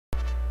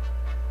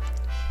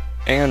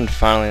And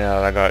finally,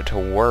 now that I got it to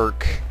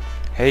work,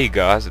 hey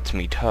guys, it's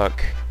me,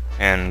 Tuck,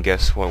 and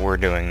guess what we're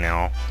doing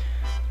now?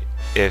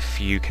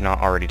 If you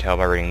cannot already tell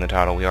by reading the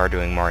title, we are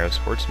doing Mario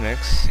Sports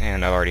Mix,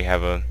 and I already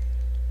have a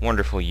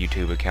wonderful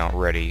YouTube account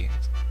ready.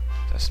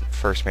 I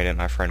first made it in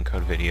my friend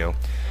code video.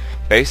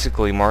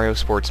 Basically, Mario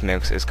Sports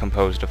Mix is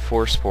composed of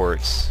 4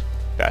 sports: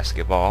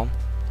 basketball,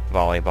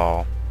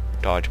 volleyball,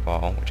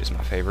 dodgeball, which is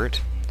my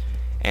favorite,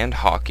 and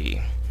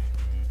hockey.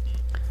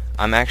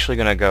 I'm actually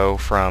going to go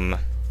from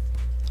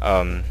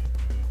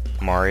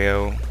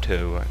Mario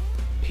to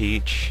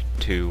Peach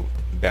to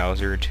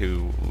Bowser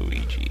to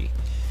Luigi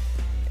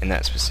in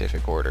that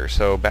specific order.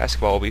 So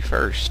basketball will be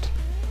first.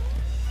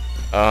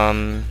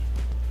 You'll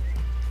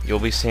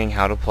be seeing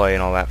how to play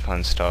and all that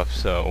fun stuff,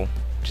 so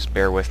just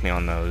bear with me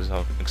on those.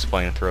 I'll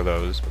explain through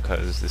those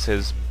because this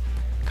is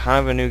kind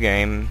of a new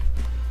game.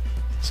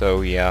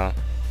 So yeah,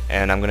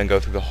 and I'm gonna go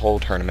through the whole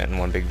tournament in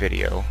one big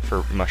video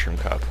for Mushroom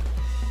Cup.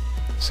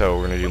 So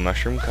we're gonna do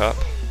Mushroom Cup,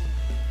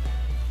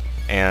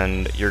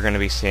 and you're gonna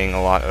be seeing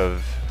a lot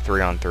of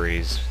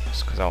 3-on-3s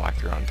because I like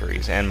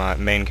 3-on-3s, and my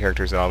main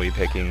characters that I'll be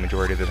picking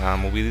majority of the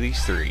time will be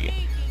these 3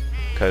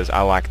 because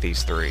I like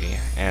these 3.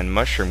 And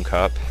Mushroom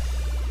Cup,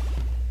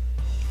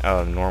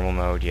 normal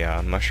mode,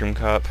 yeah, Mushroom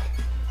Cup.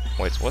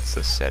 Wait, what's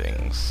the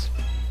settings?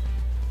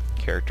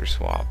 Character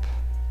swap.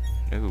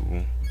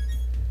 Ooh.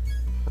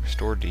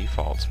 Restore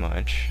defaults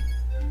much.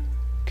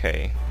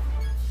 Okay.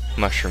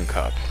 Mushroom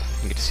Cup.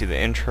 You get to see the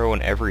intro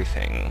and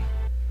everything.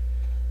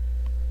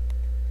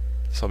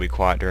 So I'll be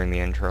quiet during the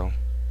intro.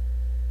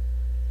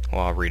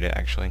 Well, I'll read it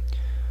actually.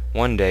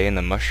 One day in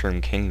the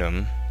Mushroom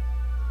Kingdom. ...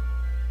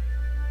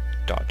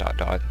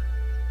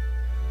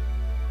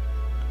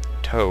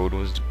 Toad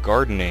was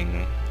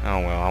gardening. Oh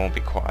well, I won't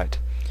be quiet.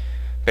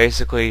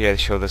 Basically, they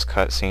show this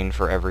cutscene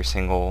for every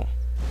single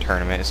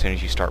tournament as soon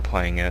as you start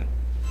playing it.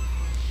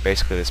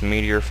 Basically, this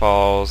meteor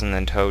falls, and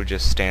then Toad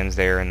just stands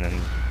there and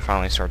then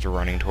finally starts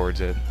running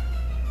towards it.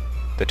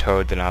 The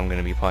Toad that I'm going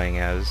to be playing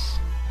as.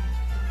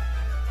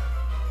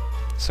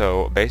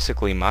 So,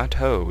 basically, my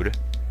Toad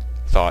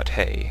thought,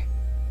 hey,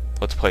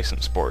 let's play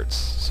some sports.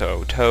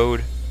 So,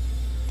 Toad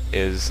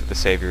is the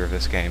savior of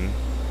this game.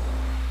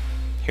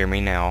 Hear me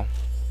now.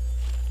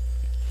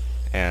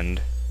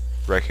 And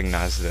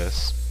recognize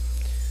this.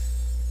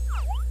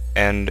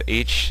 And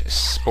each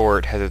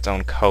sport has its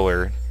own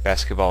color.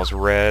 Basketball is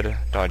red,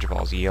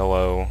 dodgeball is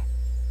yellow,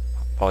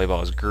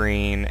 volleyball is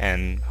green,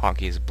 and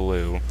hockey is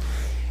blue.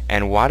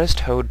 And why does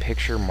Toad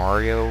picture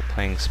Mario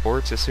playing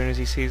sports as soon as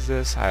he sees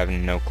this? I have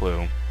no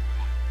clue.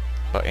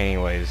 But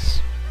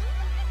anyways,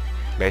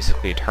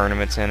 basically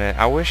tournaments in it.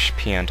 I wish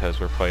Piantos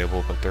were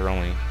playable, but they're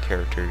only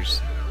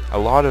characters. A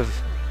lot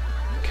of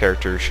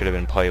characters should have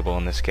been playable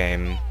in this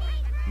game,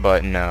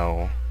 but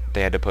no.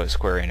 They had to put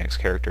Square Enix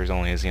characters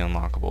only as the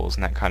unlockables,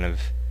 and that kind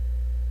of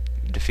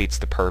defeats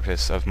the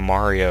purpose of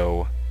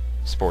Mario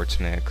Sports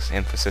Mix.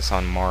 Emphasis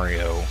on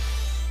Mario.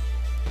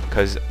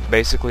 Because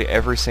basically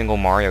every single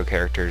Mario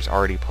character is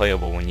already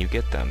playable when you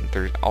get them.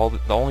 There's the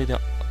only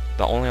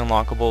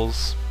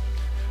unlockables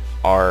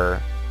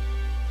are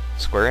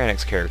Square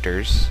Enix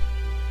characters,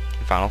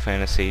 Final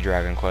Fantasy,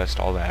 Dragon Quest,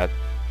 all that.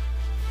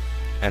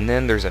 And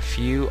then there's a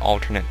few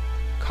alternate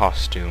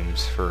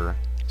costumes for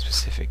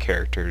specific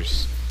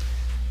characters.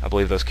 I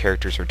believe those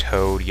characters are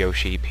Toad,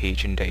 Yoshi,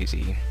 Peach, and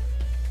Daisy.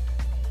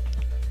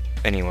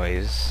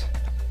 Anyways,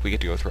 we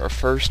get to go through our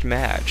first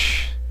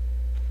match.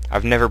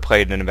 I've never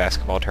played in a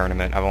basketball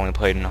tournament. I've only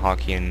played in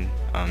hockey and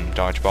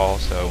dodgeball,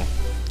 so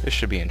this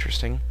should be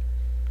interesting.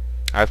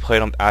 I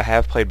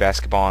have played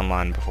basketball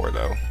online before,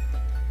 though.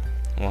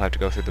 We'll have to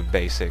go through the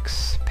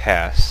basics.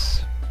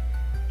 Pass.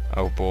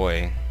 Oh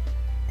boy.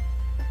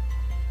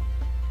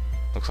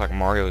 Looks like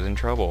Mario's in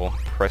trouble.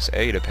 Press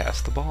A to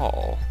pass the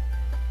ball.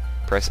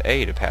 Press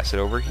A to pass it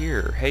over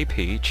here. Hey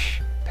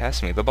Peach,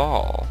 pass me the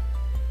ball.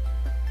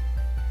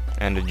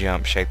 And to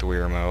jump, shake the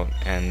Wii remote,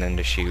 and then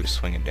to shoot,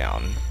 swing it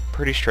down.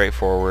 Pretty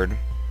straightforward.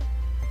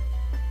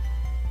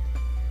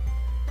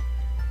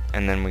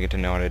 And then we get to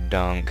know how to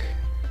dunk.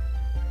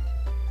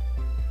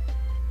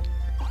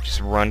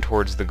 Just run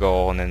towards the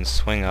goal and then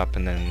swing up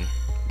and then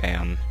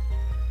bam.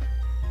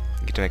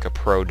 You get to make a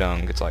pro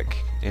dunk. It's like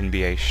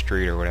NBA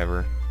Street or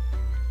whatever.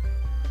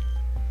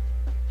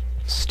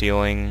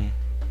 Stealing.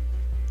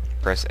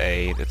 Press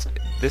A.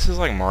 This is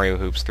like Mario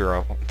Hoops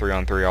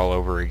 3-on-3 all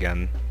over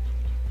again.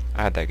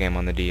 I had that game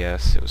on the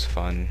DS. It was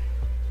fun.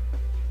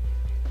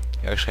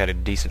 It actually had a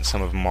decent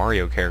sum of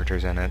Mario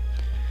characters in it.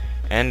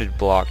 And it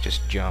blocked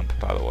just jump,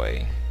 by the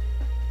way.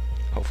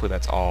 Hopefully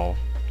that's all.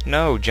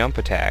 No, jump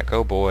attack.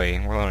 Oh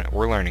boy,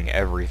 we're learning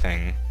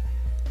everything.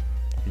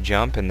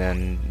 Jump and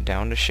then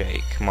down to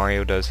shake.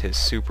 Mario does his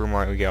Super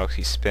Mario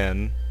Galaxy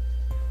spin,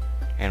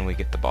 and we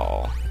get the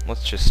ball.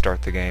 Let's just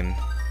start the game.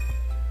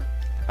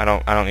 I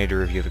don't need to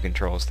review the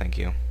controls, thank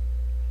you.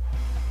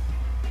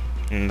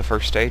 And the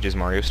first stage is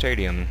Mario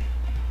Stadium.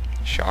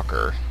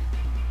 Shocker.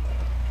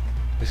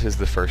 This is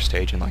the first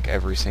stage in like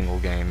every single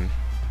game.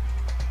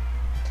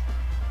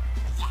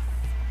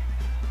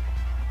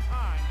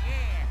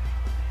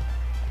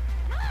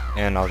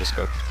 And I'll just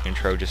go through the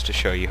intro just to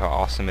show you how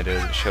awesome it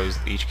is. It shows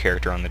each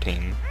character on the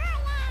team.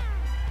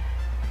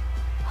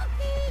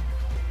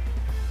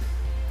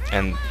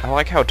 And I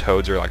like how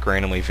Toads are like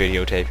randomly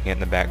videotaping it in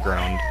the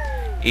background.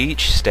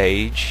 Each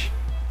stage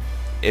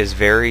is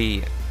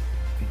very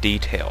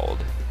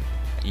detailed.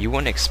 You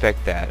wouldn't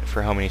expect that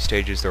for how many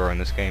stages there are in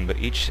this game, but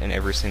each and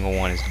every single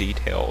one is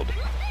detailed.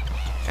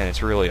 And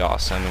it's really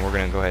awesome, and we're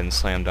going to go ahead and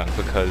slam dunk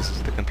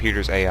because the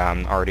computer's AI,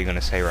 I'm already going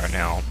to say right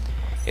now,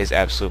 is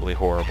absolutely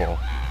horrible.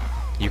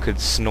 You could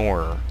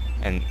snore,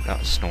 and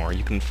not snore,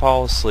 you can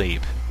fall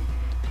asleep,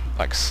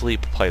 like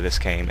sleep play this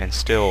game, and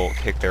still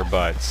kick their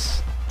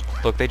butts.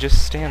 Look, they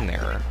just stand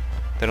there.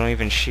 They don't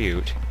even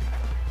shoot.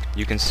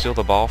 You can steal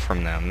the ball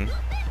from them.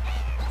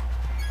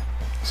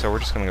 So we're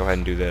just going to go ahead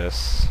and do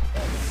this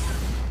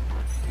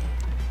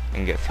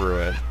and get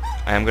through it.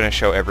 I am going to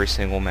show every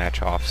single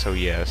match off, so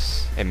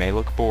yes, it may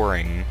look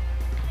boring,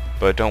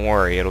 but don't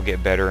worry, it'll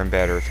get better and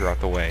better throughout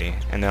the way,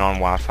 and then on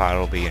Wi-Fi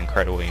it'll be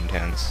incredibly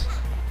intense.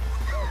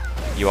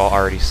 You all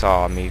already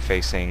saw me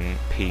facing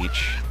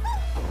Peach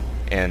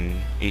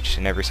in each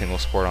and every single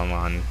Sport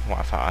Online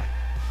Wi-Fi,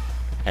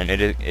 and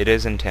it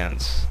is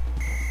intense.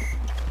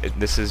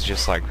 This is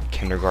just like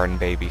kindergarten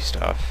baby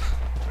stuff,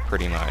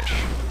 pretty much.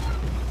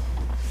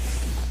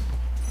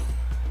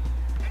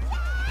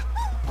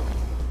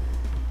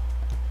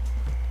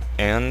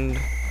 And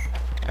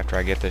after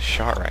I get this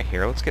shot right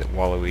here, let's get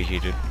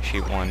Waluigi to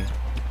shoot one.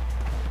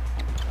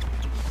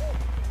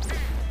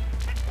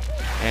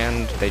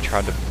 And they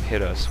tried to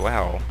hit us.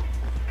 Wow.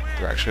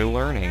 They're actually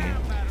learning.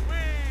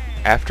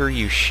 After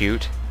you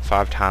shoot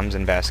 5 times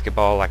in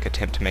basketball, like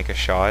attempt to make a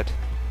shot,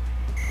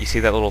 you see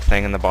that little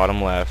thing in the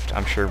bottom left.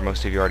 I'm sure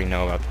most of you already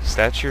know about this.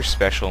 That's your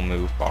special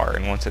move bar.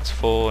 And once it's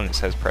full and it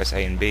says press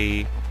A and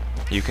B,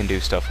 you can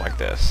do stuff like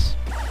this.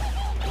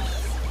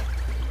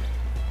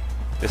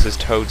 This is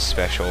Toad's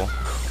special.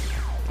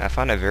 I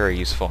find it very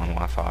useful on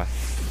Wi-Fi.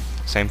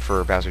 Same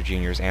for Bowser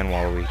Jr.'s and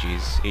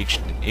Waluigi's.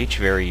 Each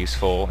very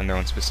useful in their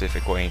own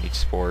specific way in each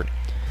sport.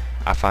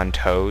 I find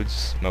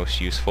Toad's most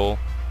useful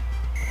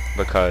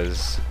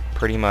because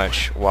pretty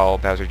much while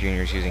Bowser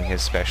Jr. is using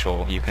his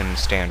special, you can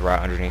stand right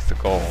underneath the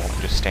goal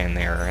and just stand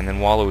there. And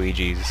then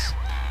Waluigi's,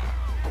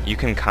 you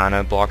can kind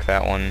of block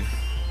that one.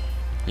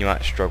 You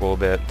might struggle a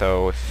bit,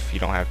 though, if you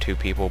don't have 2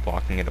 people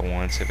blocking it at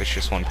once. If it's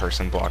just one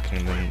person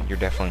blocking, then you're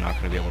definitely not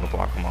going to be able to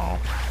block them all.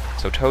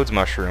 So Toad's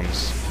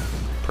mushrooms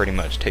pretty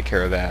much take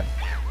care of that.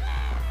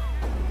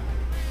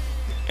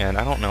 And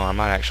I don't know, I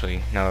might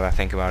actually, now that I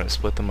think about it,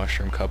 split the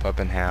mushroom cup up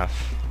in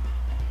half.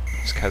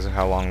 Just because of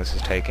how long this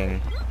is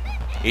taking.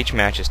 Each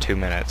match is 2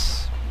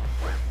 minutes.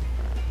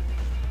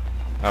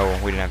 Oh,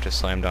 we didn't have to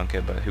slam dunk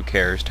it, but who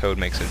cares? Toad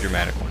makes a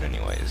dramatic one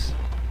anyways.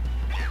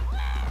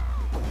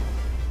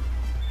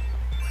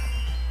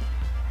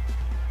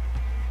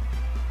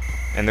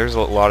 And there's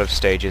a lot of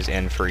stages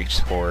in for each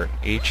sport.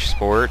 Each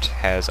sport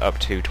has up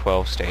to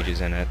 12 stages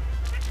in it.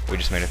 We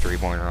just made a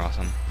 3-pointer,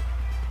 awesome.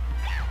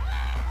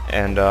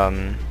 And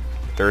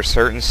there are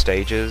certain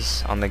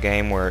stages on the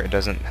game where it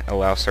doesn't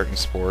allow certain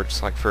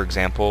sports. Like for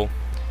example,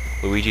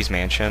 Luigi's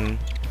Mansion,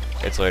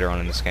 it's later on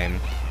in this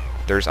game.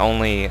 There's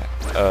only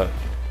a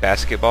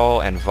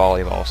basketball and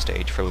volleyball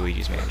stage for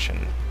Luigi's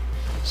Mansion.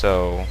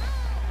 So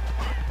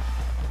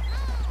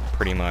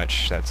pretty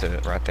much that's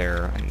it right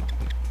there. And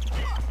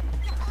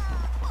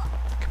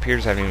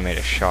computers haven't even made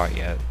a shot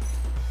yet.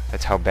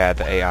 That's how bad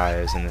the AI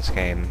is in this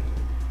game.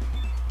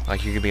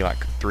 Like, you could be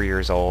like 3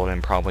 years old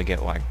and probably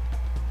get like...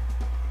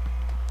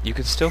 You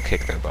could still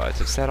kick their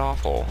butts. It's that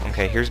awful.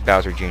 Okay, here's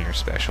Bowser Jr.'s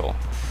special.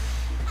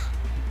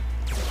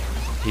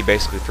 He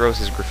basically throws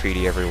his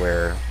graffiti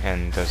everywhere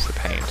and does the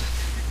paint.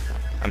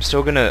 I'm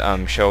still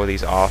gonna show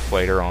these off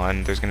later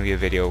on. There's gonna be a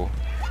video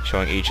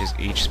showing each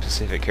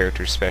specific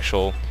character's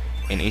special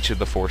in each of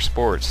the 4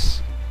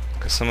 sports.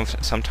 Because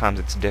sometimes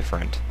it's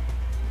different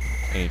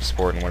in each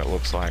sport and what it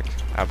looks like,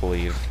 I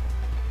believe.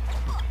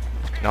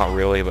 Not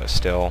really, but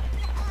still.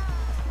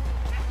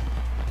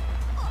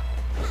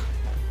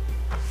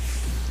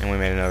 And we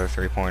made another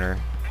 3-pointer.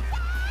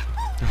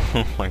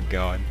 Oh my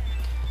god.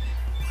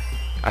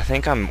 I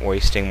think I'm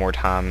wasting more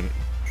time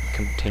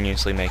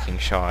continuously making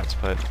shots,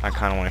 but I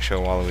kind of want to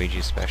show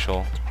Waluigi's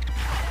special.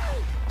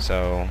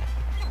 So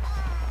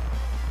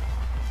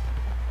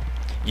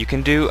you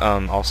can do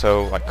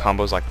also like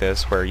combos like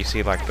this where you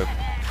see like the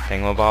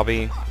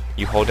thingamabobby.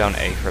 You hold down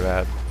A for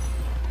that.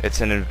 It's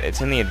in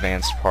the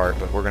advanced part,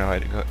 but I'm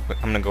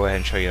gonna go ahead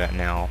and show you that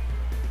now.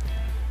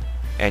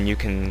 And you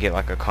can get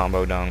like a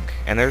combo dunk.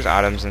 And there's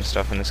items and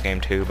stuff in this game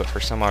too, but for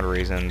some odd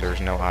reason there's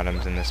no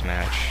items in this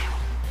match.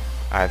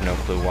 I have no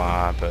clue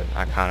why, but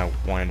I kind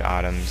of wanted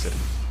items. That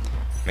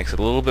makes it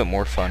a little bit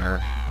more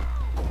funner.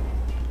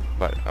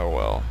 But oh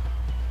well.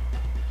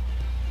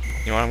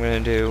 You know what I'm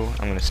gonna do?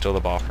 I'm gonna steal the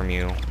ball from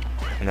you,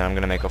 and then I'm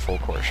gonna make a full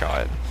court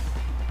shot.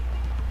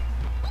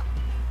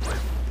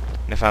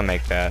 And if I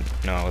make that,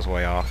 no, I was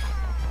way off.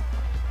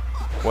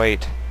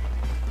 Wait.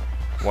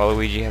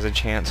 Waluigi has a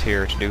chance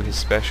here to do his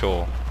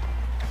special.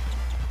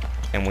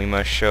 And we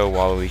must show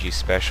Waluigi's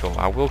special.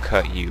 I will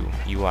cut you,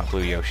 you like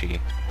Blue Yoshi.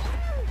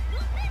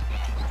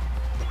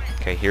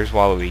 Okay, here's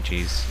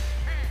Waluigi's.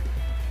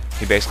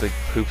 He basically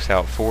poops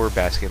out 4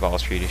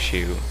 basketballs for you to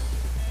shoot.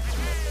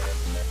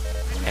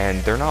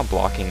 And they're not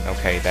blocking.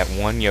 Okay, that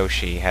one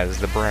Yoshi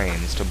has the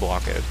brains to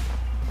block it.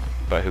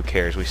 But who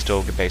cares? We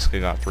still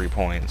basically got 3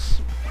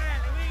 points.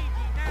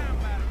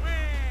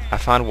 I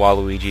find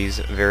Waluigi's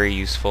very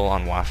useful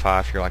on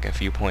Wi-Fi if you're like a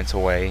few points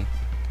away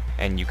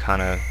and you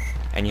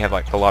have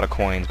like a lot of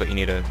coins, but you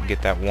need to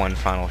get that one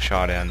final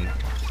shot in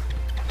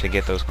to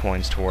get those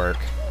coins to work.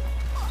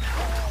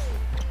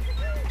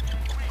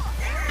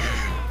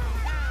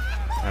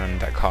 And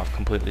that cough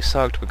completely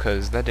sucked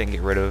because that didn't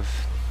get rid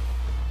of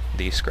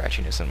the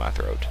scratchiness in my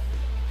throat.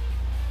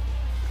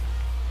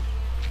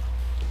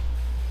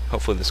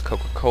 Hopefully this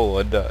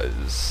Coca-Cola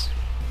does.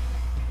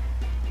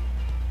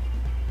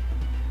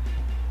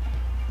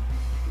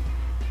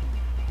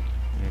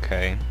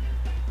 Okay.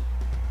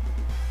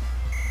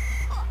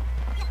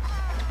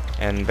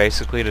 And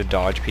basically to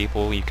dodge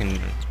people, you can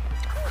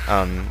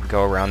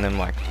go around them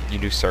like you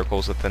do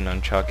circles with the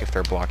nunchuck if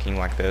they're blocking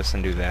like this,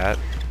 and do that.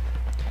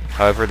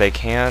 However, they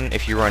can,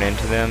 if you run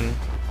into them,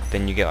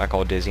 then you get like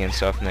all dizzy and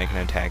stuff and they can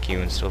attack you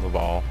and steal the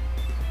ball.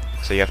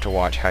 So you have to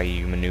watch how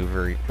you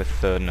maneuver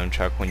with the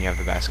nunchuck when you have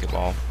the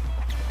basketball.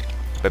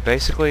 But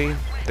basically,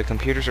 the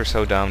computers are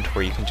so dumb to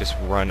where you can just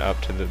run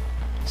up to the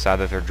side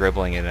that they're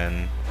dribbling it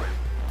in.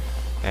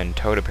 And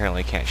Toad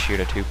apparently can't shoot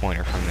a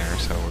 2-pointer from there,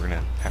 so we're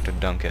gonna have to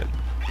dunk it.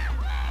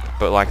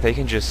 But like, they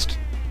can just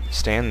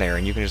stand there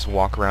and you can just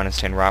walk around and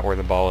stand right where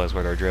the ball is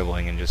where they're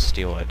dribbling and just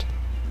steal it.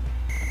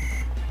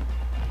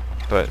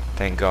 But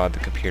thank God the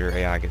computer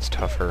AI gets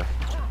tougher.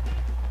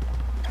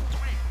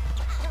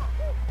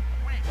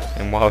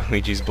 And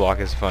Waluigi's block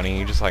is funny.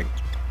 He just like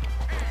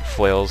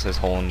flails his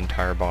whole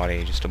entire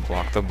body just to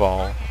block the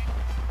ball.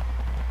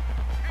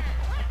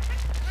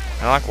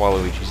 I like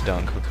Waluigi's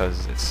dunk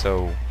because it's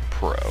so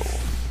pro.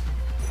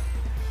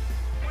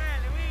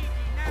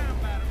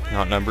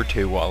 Not number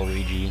 2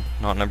 Waluigi,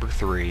 not number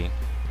 3,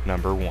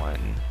 number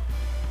 1.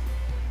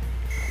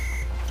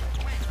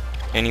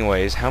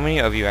 Anyways, how many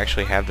of you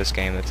actually have this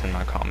game that's in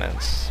my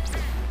comments?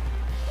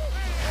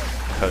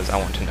 Because I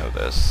want to know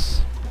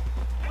this.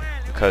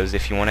 Because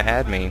if you want to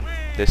add me,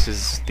 this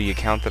is the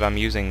account that I'm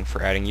using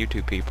for adding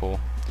YouTube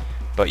people.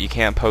 But you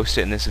can't post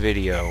it in this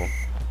video.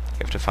 You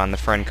have to find the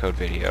friend code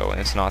video,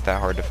 and it's not that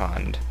hard to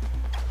find.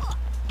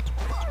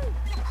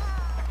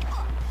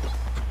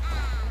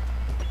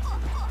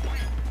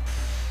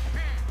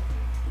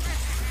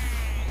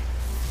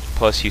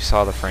 Plus, you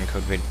saw the friend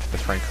code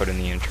in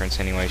the entrance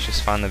anyways.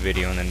 Just find the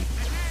video and then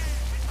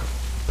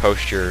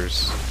post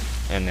yours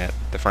in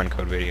the friend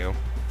code video.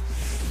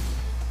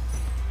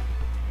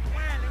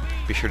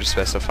 Be sure to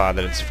specify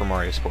that it's for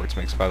Mario Sports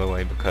Mix, by the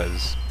way,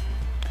 because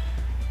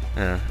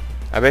I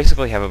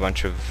basically have a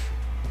bunch of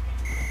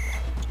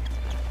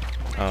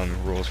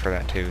rules for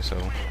that too.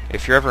 So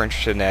if you're ever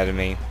interested in adding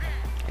me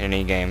in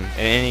any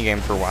game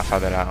for Wi-Fi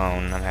that I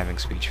own, I'm having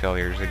speech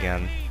failures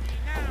again.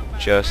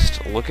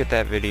 Just look at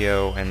that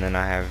video, and then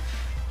I have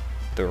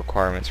the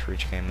requirements for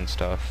each game and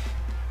stuff.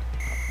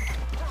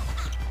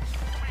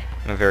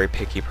 I'm a very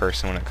picky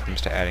person when it comes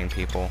to adding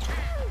people.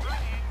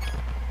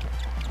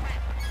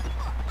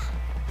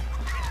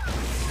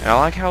 And I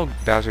like how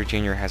Bowser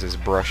Jr. has his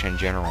brush in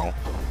general.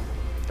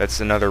 That's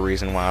another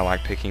reason why I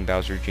like picking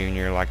Bowser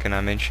Jr. Like, and I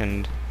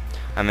mentioned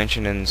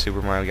in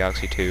Super Mario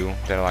Galaxy 2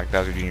 that I like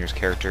Bowser Jr.'s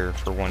character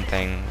for one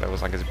thing. That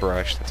was like his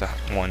brush. That's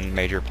one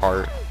major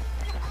part.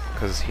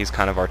 Because he's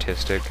kind of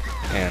artistic,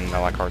 and I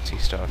like artsy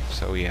stuff,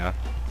 so yeah.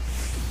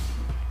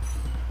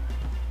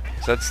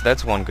 So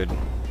that's one good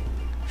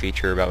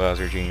feature about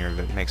Bowser Jr.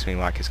 that makes me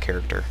like his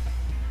character.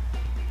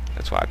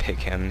 That's why I pick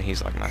him.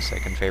 He's like my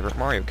second favorite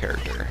Mario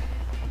character.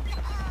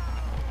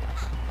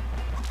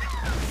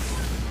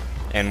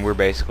 And we're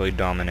basically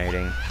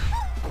dominating.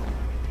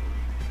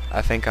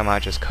 I think I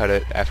might just cut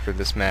it after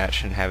this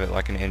match and have it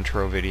like an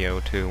intro video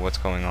to what's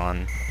going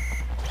on.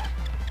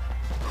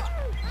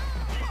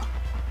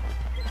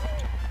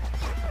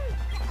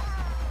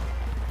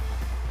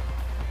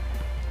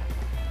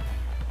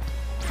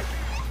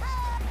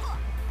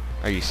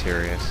 Are you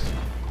serious?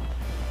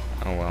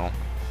 Oh well.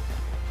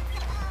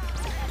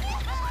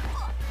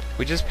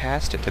 We just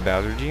passed it to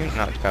Bowser Jr.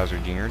 Not to Bowser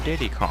Jr.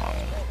 Diddy Kong.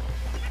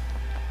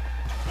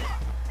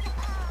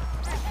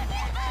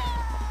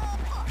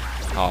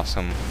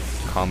 Awesome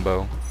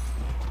combo.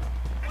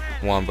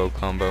 Wombo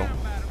combo.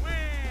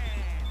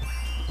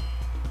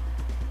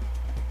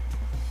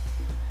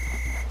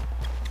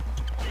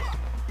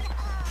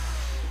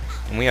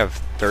 And we have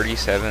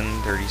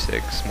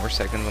 36 more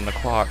seconds on the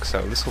clock,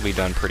 so this will be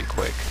done pretty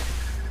quick.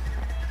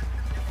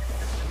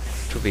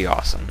 Which will be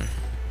awesome.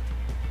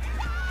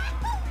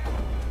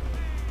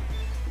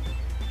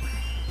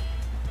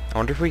 I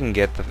wonder if we can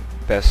get the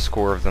best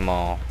score of them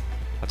all.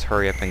 Let's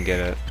hurry up and get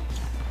it.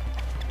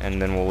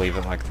 And then we'll leave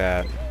it like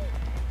that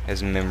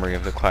as memory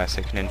of the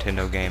classic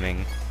Nintendo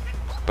gaming.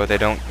 But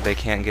they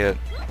can't get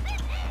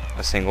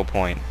a single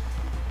point.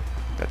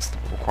 That's the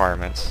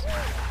requirements.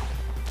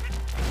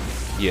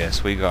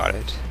 Yes, we got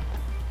it.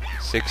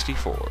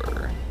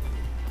 64.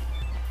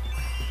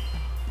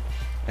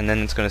 And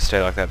then it's going to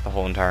stay like that the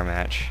whole entire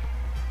match.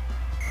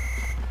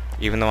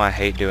 Even though I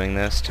hate doing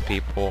this to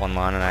people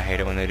online and I hate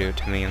it when they do it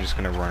to me, I'm just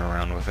going to run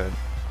around with it.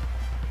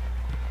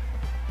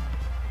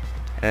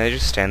 And they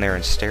just stand there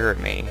and stare at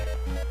me.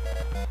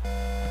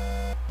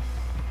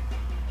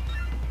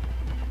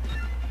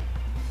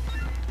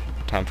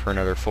 Time for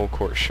another full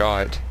court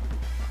shot.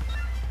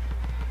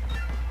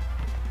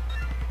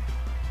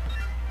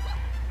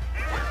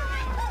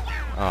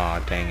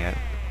 Aw, dang it.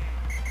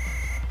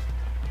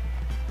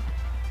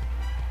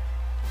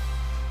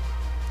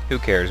 Who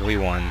cares? We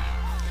won.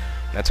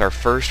 That's our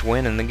first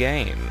win in the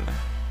game.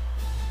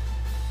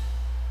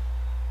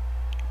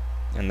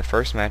 And the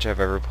first match I've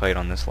ever played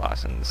on this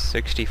license.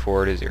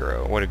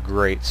 64-0. What a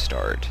great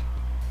start.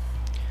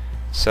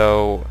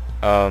 So,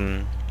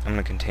 I'm going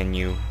to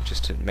continue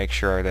just to make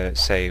sure that it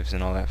saves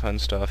and all that fun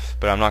stuff.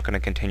 But I'm not going to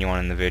continue on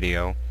in the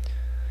video.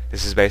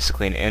 This is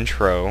basically an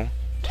intro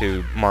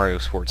to Mario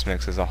Sports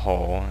Mix as a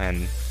whole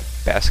and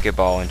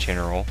basketball in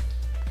general.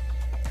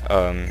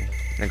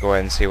 And go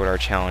ahead and see what our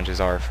challenges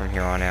are from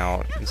here on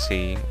out. And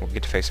see, we'll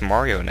get to face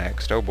Mario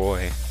next. Oh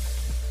boy.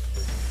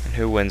 And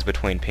who wins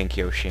between Pink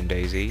Yoshi and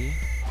Daisy?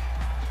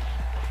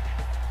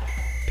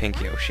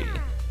 Pink Yoshi.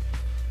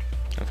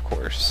 Of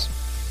course.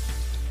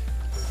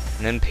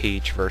 And then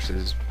Peach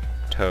versus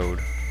Toad.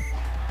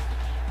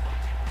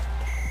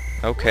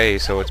 Okay,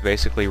 so it's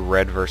basically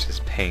red versus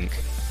pink.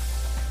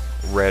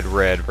 Red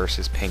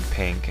versus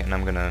pink, and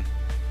I'm gonna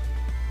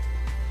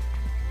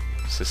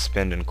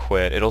suspend and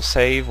quit. It'll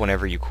save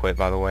whenever you quit,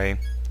 by the way,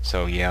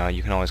 so yeah,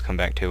 you can always come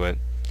back to it.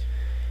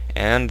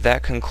 And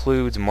that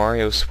concludes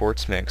Mario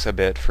Sports Mix a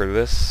bit for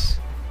this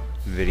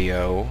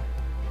video.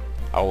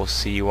 I will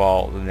see you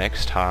all the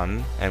next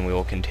time, and we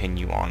will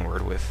continue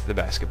onward with the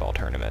basketball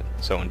tournament.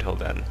 So until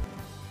then.